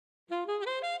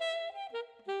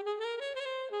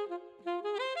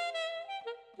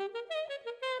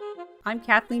I'm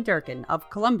Kathleen Durkin of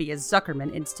Columbia's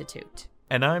Zuckerman Institute.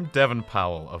 And I'm Devin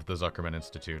Powell of the Zuckerman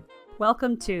Institute.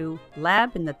 Welcome to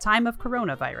Lab in the Time of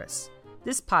Coronavirus.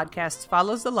 This podcast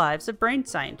follows the lives of brain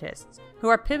scientists who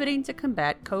are pivoting to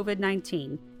combat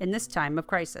COVID-19 in this time of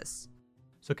crisis.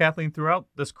 So Kathleen, throughout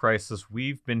this crisis,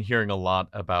 we've been hearing a lot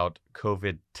about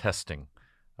COVID testing.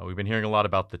 We've been hearing a lot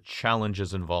about the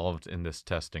challenges involved in this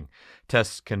testing.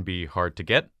 Tests can be hard to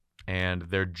get, and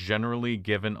they're generally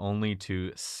given only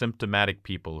to symptomatic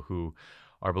people who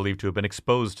are believed to have been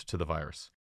exposed to the virus.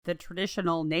 The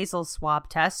traditional nasal swab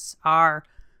tests are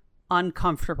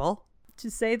uncomfortable,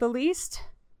 to say the least.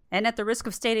 And at the risk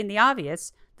of stating the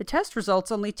obvious, the test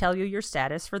results only tell you your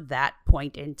status for that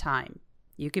point in time.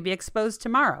 You could be exposed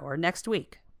tomorrow or next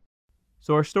week.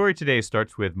 So our story today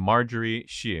starts with Marjorie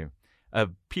Xie, a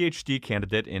PhD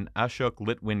candidate in Ashok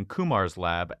Litwin Kumar's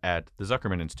lab at the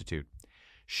Zuckerman Institute.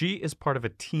 She is part of a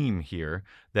team here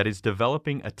that is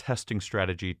developing a testing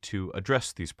strategy to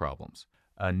address these problems.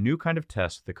 A new kind of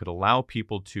test that could allow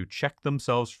people to check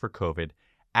themselves for COVID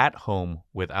at home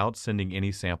without sending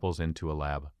any samples into a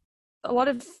lab. A lot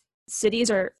of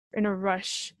cities are in a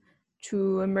rush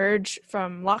to emerge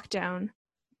from lockdown,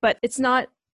 but it's not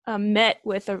met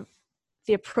with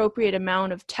the appropriate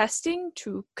amount of testing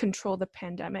to control the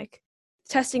pandemic.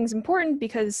 Testing is important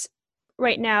because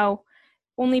right now,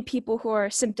 only people who are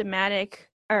symptomatic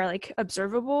are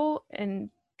observable and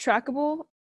trackable,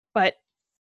 but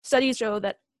studies show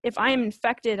that if I am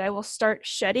infected, I will start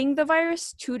shedding the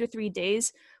virus 2 to 3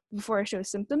 days before I show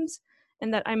symptoms,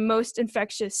 and that I'm most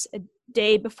infectious a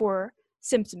day before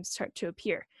symptoms start to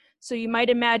appear. So you might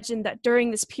imagine that during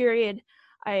this period,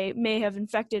 I may have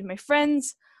infected my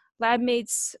friends, lab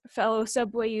mates, fellow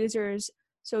subway users.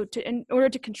 So in order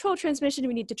to control transmission,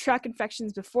 we need to track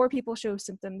infections before people show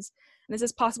symptoms. And this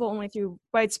is possible only through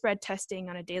widespread testing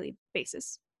on a daily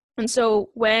basis. And so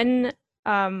when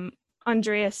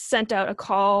Andreas sent out a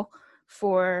call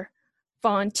for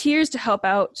volunteers to help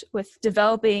out with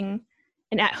developing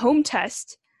an at-home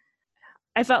test,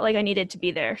 I felt like I needed to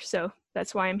be there. So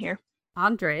that's why I'm here.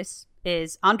 Andres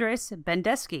is Andres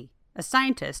Bendeski, a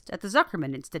scientist at the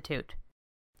Zuckerman Institute.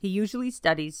 He usually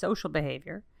studies social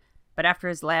behavior, but after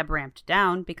his lab ramped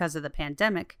down because of the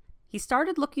pandemic, he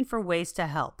started looking for ways to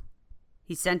help.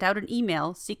 He sent out an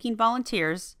email seeking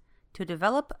volunteers to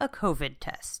develop a COVID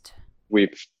test.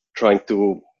 We've trying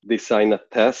to design a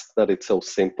test that it's so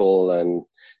simple and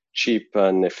cheap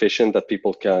and efficient that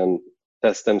people can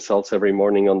test themselves every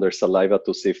morning on their saliva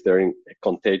to see if they're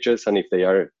contagious. And if they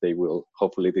are, they will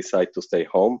hopefully decide to stay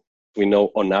home. We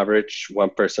know on average, one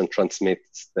person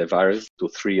transmits the virus to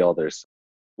 3 others.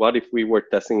 What if we were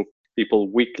testing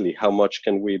people weekly? How much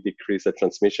can we decrease the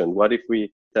transmission? What if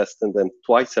we tested them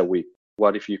twice a week?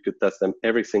 What if you could test them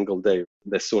every single day?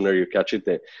 The sooner you catch it,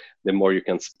 the more you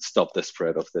can stop the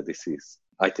spread of the disease.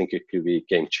 I think it could be a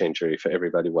game changer if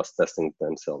everybody was testing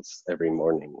themselves every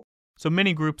morning. So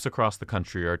many groups across the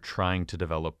country are trying to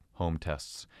develop home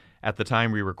tests. At the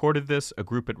time we recorded this, a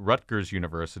group at Rutgers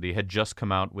University had just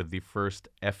come out with the first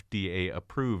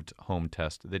FDA-approved home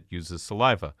test that uses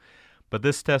saliva. But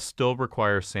this test still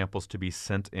requires samples to be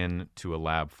sent in to a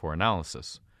lab for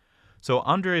analysis. So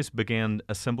Andres began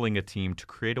assembling a team to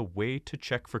create a way to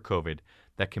check for COVID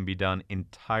that can be done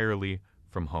entirely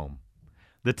from home.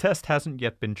 The test hasn't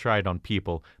yet been tried on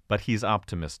people, but he's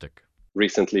optimistic.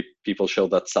 Recently, people show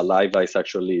that saliva is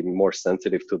actually more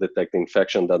sensitive to detect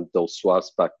infection than those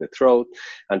swabs back the throat.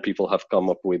 And people have come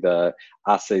up with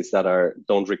assays that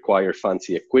don't require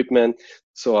fancy equipment.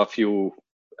 So a few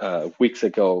weeks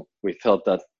ago, we felt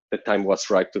that the time was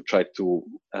right to try to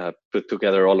put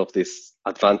together all of these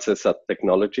advances at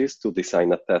technologies to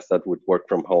design a test that would work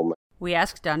from home. We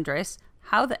asked Andres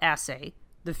how the assay,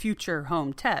 the future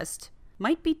home test,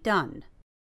 might be done.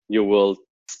 You will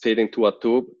spit into a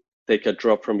tube, take a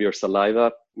drop from your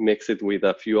saliva, mix it with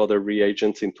a few other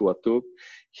reagents into a tube,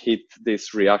 heat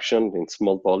this reaction in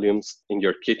small volumes in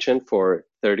your kitchen for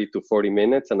 30 to 40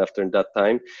 minutes. And after that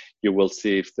time, you will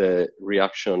see if the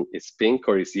reaction is pink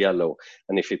or is yellow.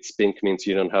 And if it's pink, means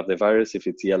you don't have the virus. If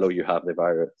it's yellow, you have the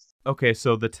virus. Okay,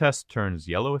 so the test turns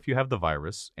yellow if you have the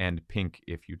virus and pink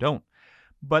if you don't.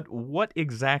 But what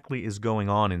exactly is going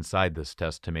on inside this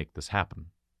test to make this happen?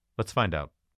 Let's find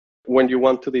out. When you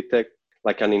want to detect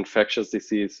like an infectious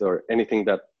disease or anything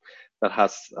that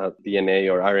has a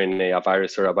DNA or RNA, a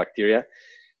virus or a bacteria,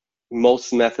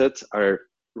 most methods are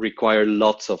require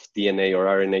lots of DNA or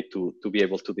RNA to be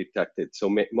able to detect it. So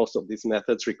most of these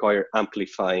methods require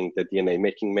amplifying the DNA,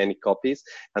 making many copies,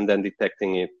 and then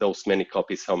detecting it, those many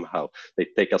copies somehow. They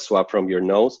take a swab from your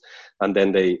nose, and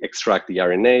then they extract the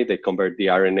RNA, they convert the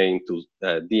RNA into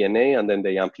DNA, and then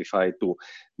they amplify it to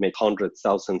make hundreds,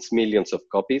 thousands, millions of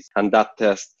copies. And that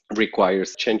test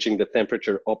requires changing the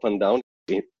temperature up and down.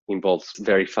 It involves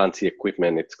very fancy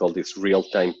equipment. It's called these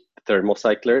real-time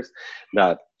thermocyclers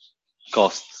that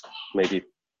costs maybe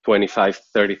 $25,000,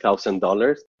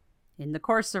 $30,000. In the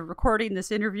course of recording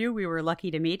this interview, we were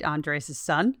lucky to meet Andres'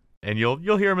 son. And you'll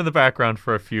hear him in the background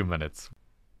for a few minutes.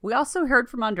 We also heard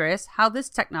from Andres how this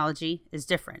technology is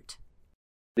different.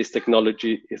 This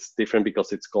technology is different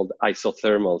because it's called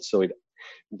isothermal. So it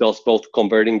does both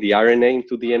converting the RNA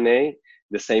into DNA.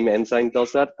 The same enzyme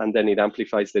does that, and then it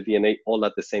amplifies the DNA all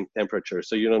at the same temperature.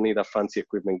 So you don't need a fancy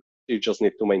equipment. You just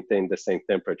need to maintain the same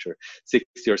temperature,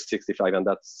 60 or 65, and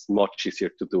that's much easier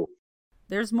to do.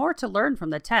 There's more to learn from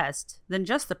the test than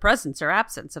just the presence or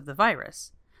absence of the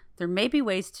virus. There may be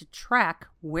ways to track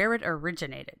where it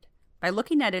originated by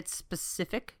looking at its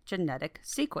specific genetic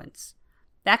sequence.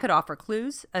 That could offer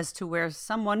clues as to where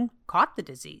someone caught the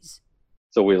disease.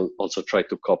 So we'll also try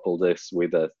to couple this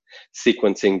with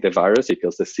sequencing the virus,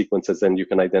 because the sequences, then you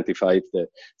can identify if the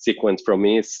sequence from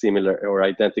me is similar or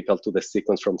identical to the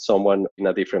sequence from someone in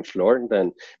a different floor,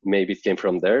 then maybe it came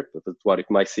from there. But what if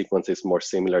my sequence is more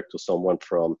similar to someone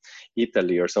from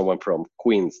Italy or someone from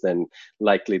Queens, then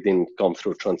likely didn't come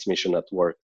through transmission at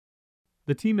work.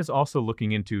 The team is also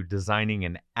looking into designing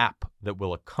an app that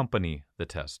will accompany the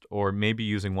test, or maybe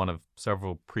using one of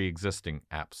several pre-existing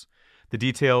apps. The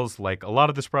details, like a lot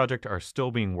of this project, are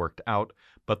still being worked out,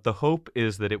 but the hope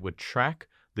is that it would track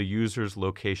the user's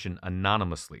location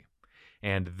anonymously.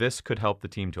 And this could help the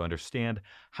team to understand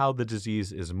how the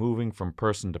disease is moving from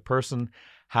person to person,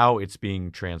 how it's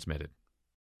being transmitted.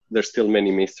 There's still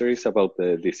many mysteries about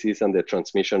the disease and the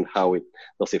transmission.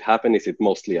 Does it happen? Is it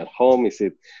mostly at home?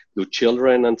 Do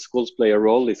children and schools play a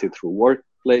role? Is it through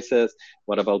workplaces?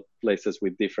 What about places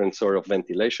with different sort of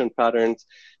ventilation patterns?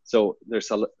 So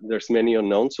there's many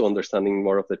unknowns. So understanding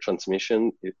more of the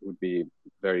transmission, it would be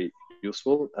very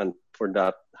useful. And for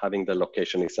that, having the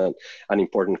location is an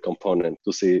important component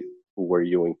to see who were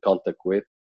you in contact with.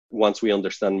 Once we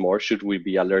understand more, should we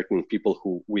be alerting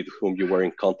people with whom you were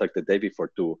in contact the day before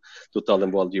to tell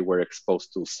them, well, you were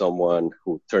exposed to someone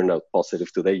who turned out positive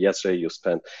today. Yesterday, you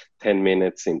spent 10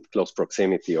 minutes in close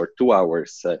proximity, or 2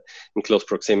 hours in close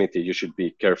proximity. You should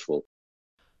be careful.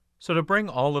 So to bring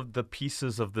all of the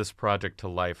pieces of this project to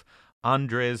life,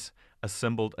 Andres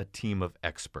assembled a team of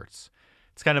experts.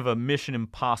 It's kind of a Mission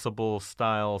Impossible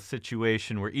style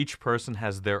situation where each person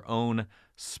has their own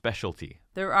specialty.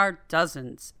 There are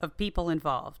dozens of people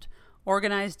involved,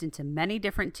 organized into many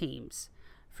different teams,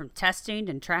 from testing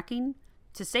and tracking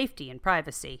to safety and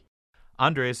privacy.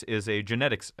 Andres is a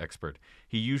genetics expert.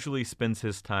 He usually spends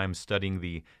his time studying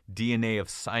the DNA of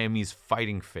Siamese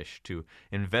fighting fish to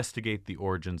investigate the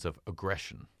origins of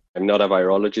aggression. I'm not a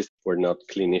virologist. We're not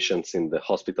clinicians in the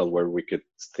hospital where we could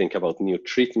think about new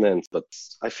treatments, but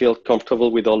I feel comfortable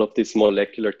with all of these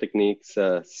molecular techniques,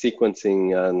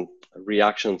 sequencing and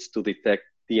reactions to detect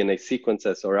DNA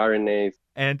sequences or RNAs.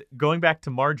 And going back to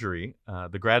Marjorie,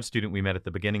 the grad student we met at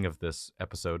the beginning of this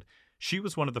episode, she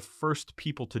was one of the first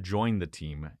people to join the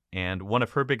team, and one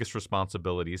of her biggest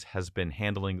responsibilities has been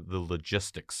handling the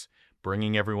logistics,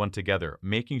 bringing everyone together,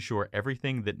 making sure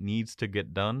everything that needs to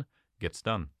get done gets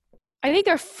done. I think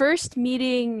our first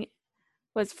meeting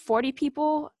was 40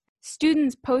 people,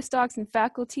 students, postdocs, and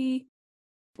faculty.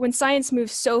 When science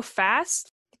moves so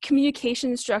fast,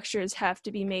 communication structures have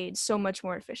to be made so much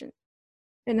more efficient.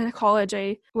 In college,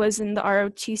 I was in the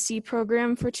ROTC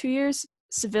program for 2 years.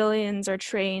 Civilians are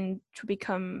trained to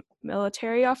become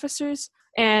military officers.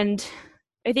 And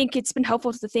I think it's been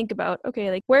helpful to think about, okay,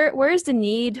 like where is the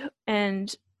need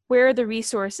and where are the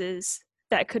resources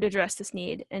that could address this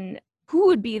need? And who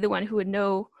would be the one who would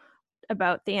know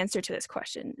about the answer to this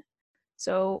question?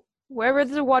 So wherever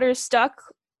the water is stuck,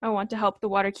 I want to help the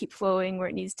water keep flowing where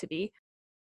it needs to be.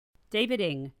 David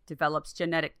Ng develops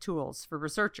genetic tools for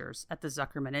researchers at the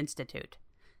Zuckerman Institute.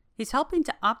 He's helping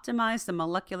to optimize the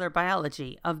molecular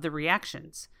biology of the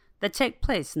reactions that take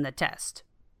place in the test.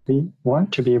 We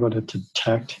want to be able to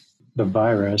detect the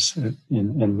virus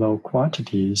in low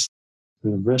quantities.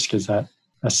 The risk is that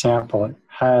a sample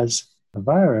has the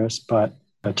virus, but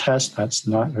a test that's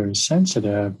not very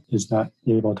sensitive is not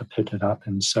able to pick it up.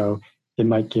 And so it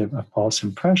might give a false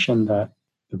impression that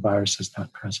the virus is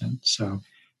not present. So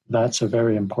that's a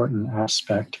very important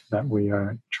aspect that we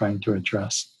are trying to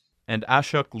address. And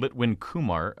Ashok Litwin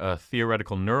Kumar, a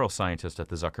theoretical neuroscientist at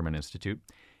the Zuckerman Institute,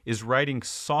 is writing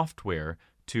software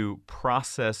to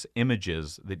process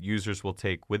images that users will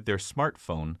take with their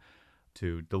smartphone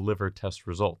to deliver test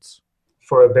results.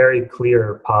 For a very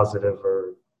clear positive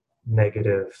or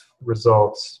negative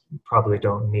results, you probably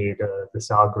don't need this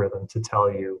algorithm to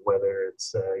tell you whether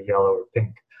it's yellow or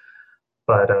pink.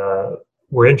 But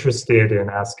we're interested in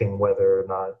asking whether or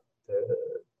not the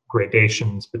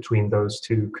gradations between those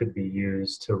two could be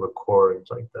used to record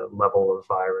like the level of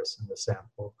virus in the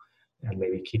sample and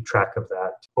maybe keep track of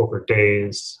that over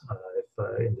days if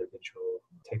an individual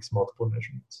takes multiple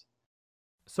measurements.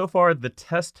 So far, the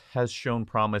test has shown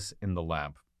promise in the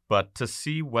lab. But to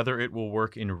see whether it will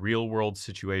work in real-world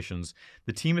situations,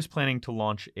 the team is planning to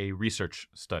launch a research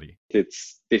study.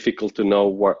 It's difficult to know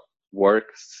what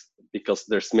works because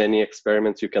there's many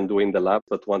experiments you can do in the lab,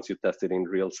 but once you test it in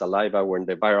real saliva, when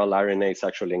the viral RNA is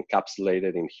actually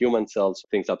encapsulated in human cells,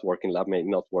 things that work in lab may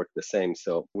not work the same.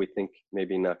 So we think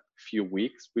maybe in a few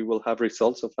weeks we will have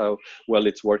results of how well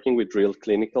it's working with real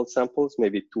clinical samples,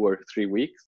 maybe 2 or 3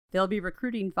 weeks. They'll be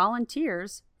recruiting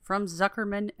volunteers from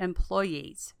Zuckerman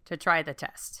employees to try the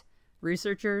test.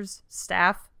 Researchers,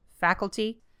 staff,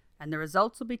 faculty, and the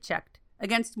results will be checked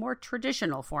against more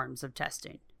traditional forms of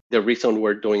testing. The reason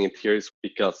we're doing it here is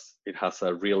because it has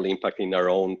a real impact in our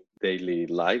own daily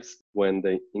lives. When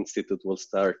the Institute will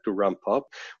start to ramp up,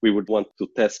 we would want to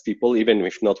test people, even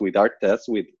if not with our tests,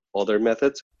 with other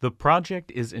methods. The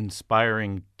project is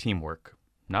inspiring teamwork,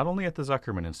 not only at the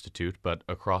Zuckerman Institute, but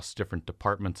across different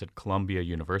departments at Columbia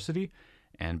University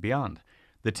and beyond.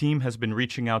 The team has been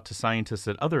reaching out to scientists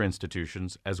at other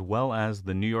institutions, as well as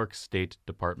the New York State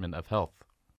Department of Health.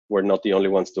 We're not the only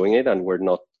ones doing it, and we're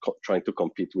not trying to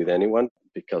compete with anyone,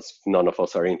 because none of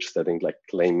us are interested in like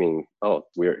claiming, oh,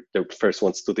 we're the first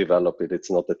ones to develop it. It's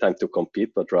not the time to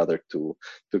compete, but rather to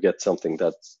get something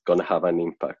that's going to have an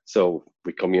impact. So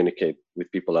we communicate with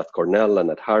people at Cornell and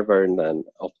at Harvard and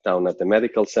uptown at the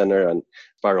medical center. And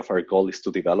part of our goal is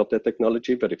to develop the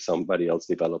technology, but if somebody else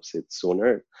develops it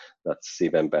sooner, that's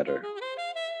even better.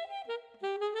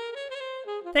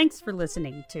 Thanks for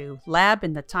listening to Lab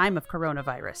in the Time of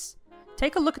Coronavirus.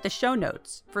 Take a look at the show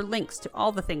notes for links to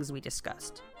all the things we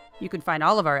discussed. You can find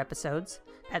all of our episodes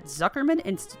at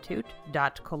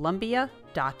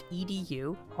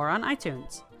zuckermaninstitute.columbia.edu or on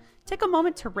iTunes. Take a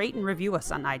moment to rate and review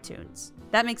us on iTunes.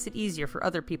 That makes it easier for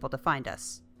other people to find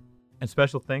us. And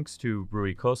special thanks to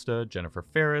Rui Costa, Jennifer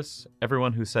Ferris,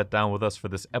 everyone who sat down with us for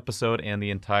this episode, and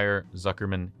the entire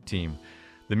Zuckerman team.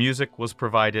 The music was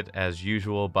provided, as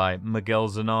usual, by Miguel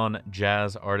Zanon,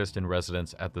 jazz artist in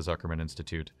residence at the Zuckerman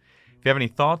Institute. If you have any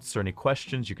thoughts or any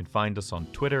questions, you can find us on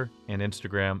Twitter and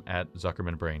Instagram at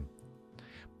ZuckermanBrain.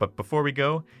 But before we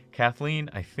go, Kathleen,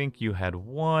 I think you had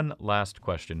one last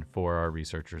question for our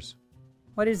researchers.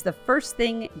 What is the first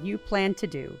thing you plan to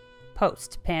do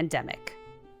post-pandemic?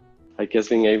 I guess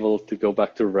being able to go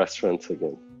back to restaurants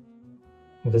again.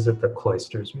 Visit the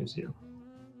Cloisters Museum.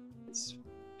 It's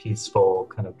peaceful,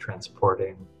 kind of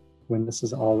transporting. When this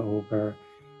is all over,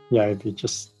 it'd be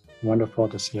just wonderful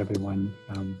to see everyone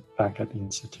back at the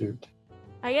Institute.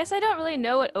 I guess I don't really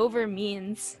know what over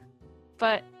means,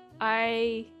 but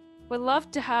I would love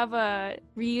to have a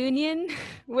reunion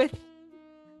with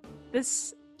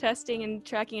this testing and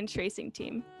tracking and tracing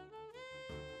team.